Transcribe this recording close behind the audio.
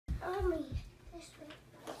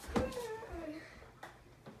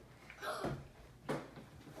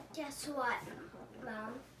Guess what,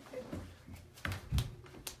 Mom?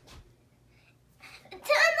 Turn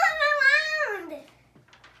them around!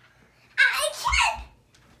 I can't!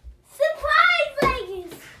 Surprise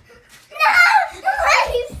leggings! No! Let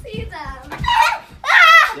me see them!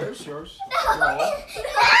 There's yours. No!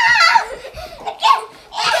 Okay,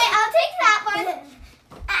 I'll take that one.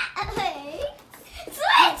 Wait.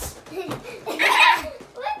 Switch!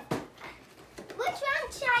 Which one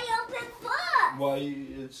should I open first? Why,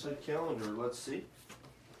 it's a calendar. Let's see.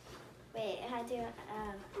 Wait, how do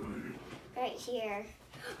right here.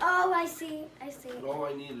 Oh, I see. Oh,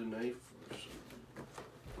 I need a knife first.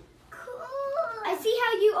 Cool. I see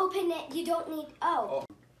how you open it. You don't need. Oh.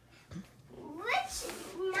 Which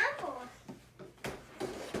number?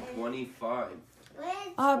 25.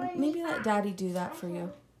 Maybe let Daddy do that for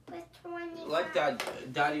you. With 25. Like that,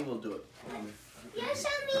 Daddy will do it. You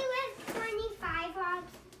show me with 25, Rob.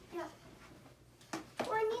 No.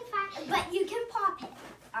 25. But you can pop it.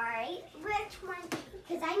 All right. Which one?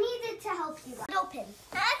 Because I needed to help you. Open.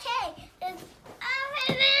 Okay. It's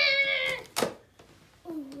open.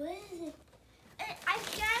 What is it? I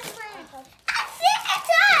got my Santa.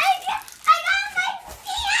 I got my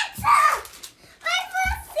Santa. My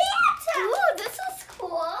first Santa. Ooh, this is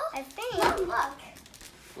cool. I think. Look.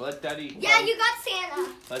 Let Daddy. Yeah, you got Santa.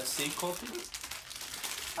 Let's see, Colton.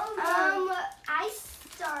 I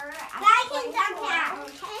start. I can duck now.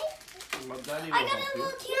 Okay. Well, Daddy will I got help a you.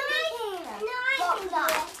 little cute can. No, I can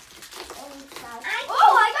duck.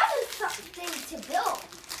 Oh, I got something to build.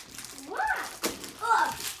 What?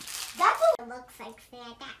 That's what it looks like,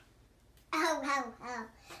 Santa. Oh.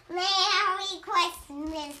 Merry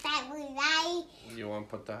Christmas, everybody. You want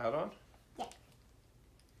to put the hat on? Yeah.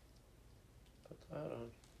 Put the hat on.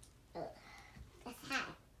 This hat.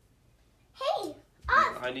 Hey,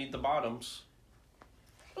 I need the bottoms.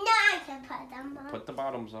 No, I can put them on. Put the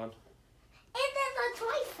bottoms on. It is a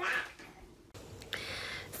toy sack.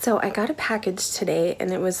 So I got a package today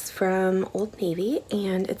and it was from Old Navy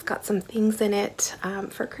and it's got some things in it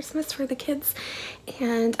for Christmas for the kids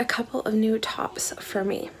and a couple of new tops for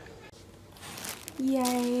me.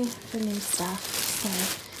 Yay for new stuff. So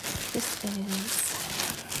this is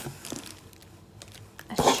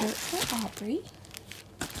a shirt for Aubrey.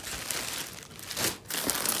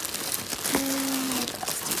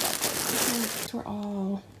 These were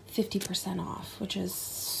all 50% off, which is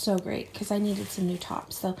so great because I needed some new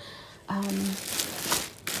tops. So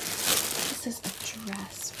this is a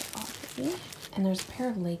dress for Aubrey and there's a pair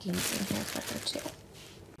of leggings in here for her too.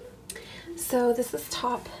 So this is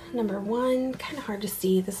top number 1. Kind of hard to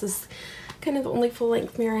see. This is kind of the only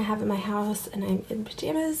full-length mirror I have in my house and I'm in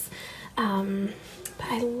pajamas. But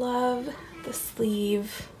I love the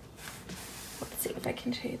sleeve. Let's see if I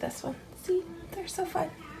can show you this one. See, they're so fun.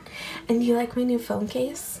 And you like my new phone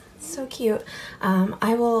case? So cute.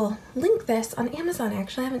 I will link this on Amazon.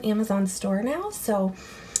 Actually, I have an Amazon store now, so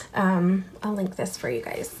I'll link this for you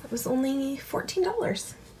guys. It was only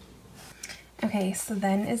 $14. Okay, so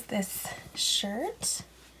then is this shirt.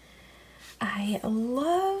 I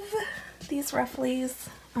love these rufflies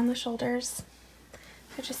on the shoulders.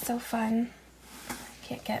 They're just so fun. I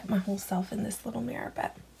can't get my whole self in this little mirror,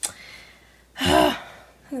 but I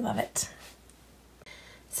love it.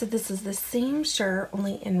 So this is the same shirt,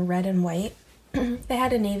 only in red and white. They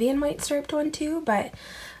had a navy and white striped one too, but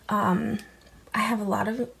I have a lot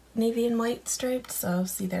of navy and white striped. So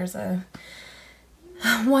see, there's a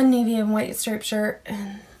one navy and white striped shirt,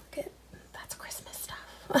 and look at, that's Christmas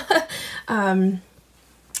stuff.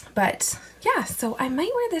 But yeah, so I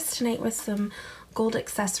might wear this tonight with some gold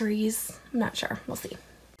accessories. I'm not sure, we'll see.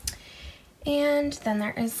 And then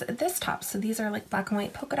there is this top. So these are like black and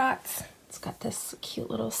white polka dots. It's got this cute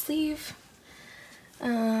little sleeve.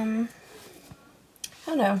 I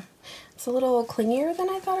don't know. It's a little clingier than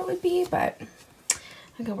I thought it would be, but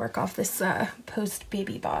I'm gonna work off this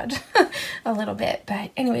post-baby bod a little bit.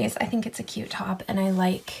 But anyways, I think it's a cute top and I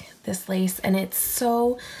like this lace and it's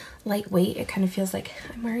so lightweight. It kind of feels like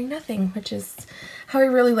I'm wearing nothing, which is how I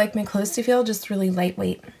really like my clothes to feel, just really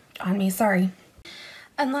lightweight on me, sorry.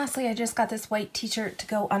 And lastly, I just got this white t-shirt to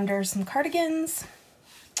go under some cardigans.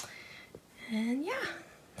 And yeah,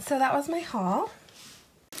 so that was my haul.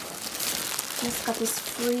 Just got this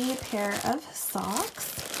free pair of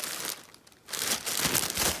socks.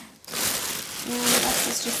 And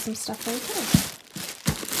that's just some stuff for the kids.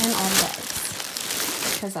 And all the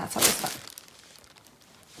bags, because that's always fun.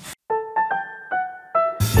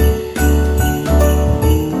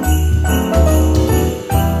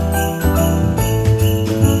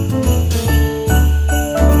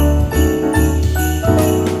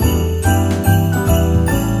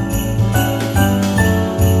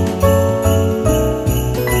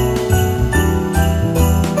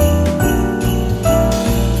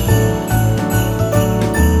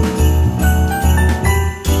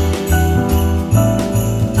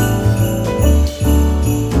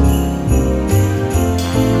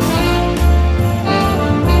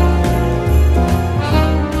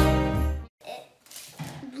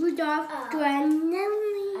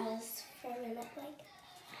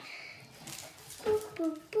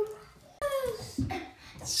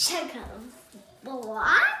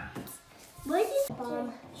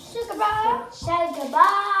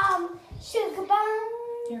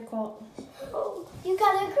 You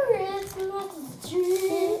got a Christmas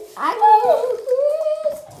tree. I got a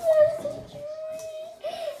Christmas tree.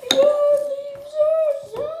 Your leaves are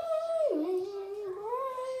shining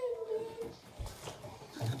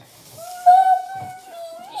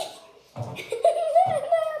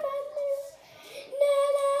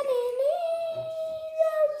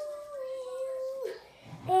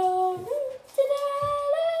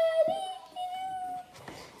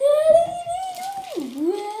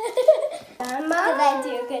Did I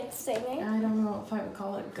do good singing? I don't know if I would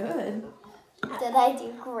call it good. Did I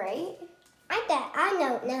do great? I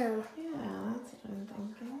don't know. Yeah, that's what I'm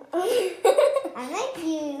thinking. I like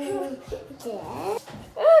you. Yeah.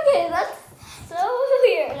 Okay, that's so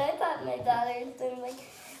weird. I thought my daughter was doing like,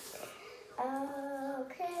 oh,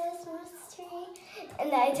 Christmas tree.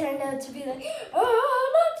 And I turned out to be like, oh,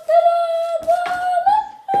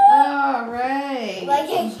 All right. like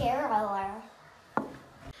a caroler.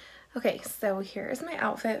 Okay, so here's my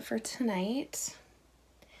outfit for tonight.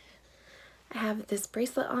 I have this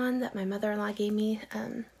bracelet on that my mother-in-law gave me.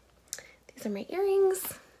 These are my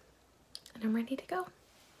earrings, and I'm ready to go.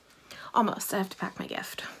 Almost. I have to pack my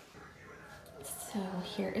gift. So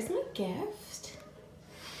here is my gift.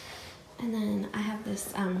 And then I have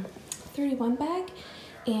this 31 bag,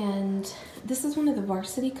 and this is one of the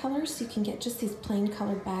varsity colors, so you can get just these plain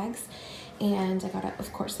colored bags. And I got it,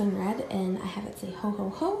 of course, in red, and I have it say ho ho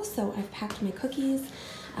ho, so I've packed my cookies,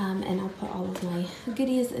 and I'll put all of my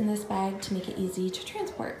goodies in this bag to make it easy to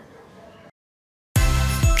transport.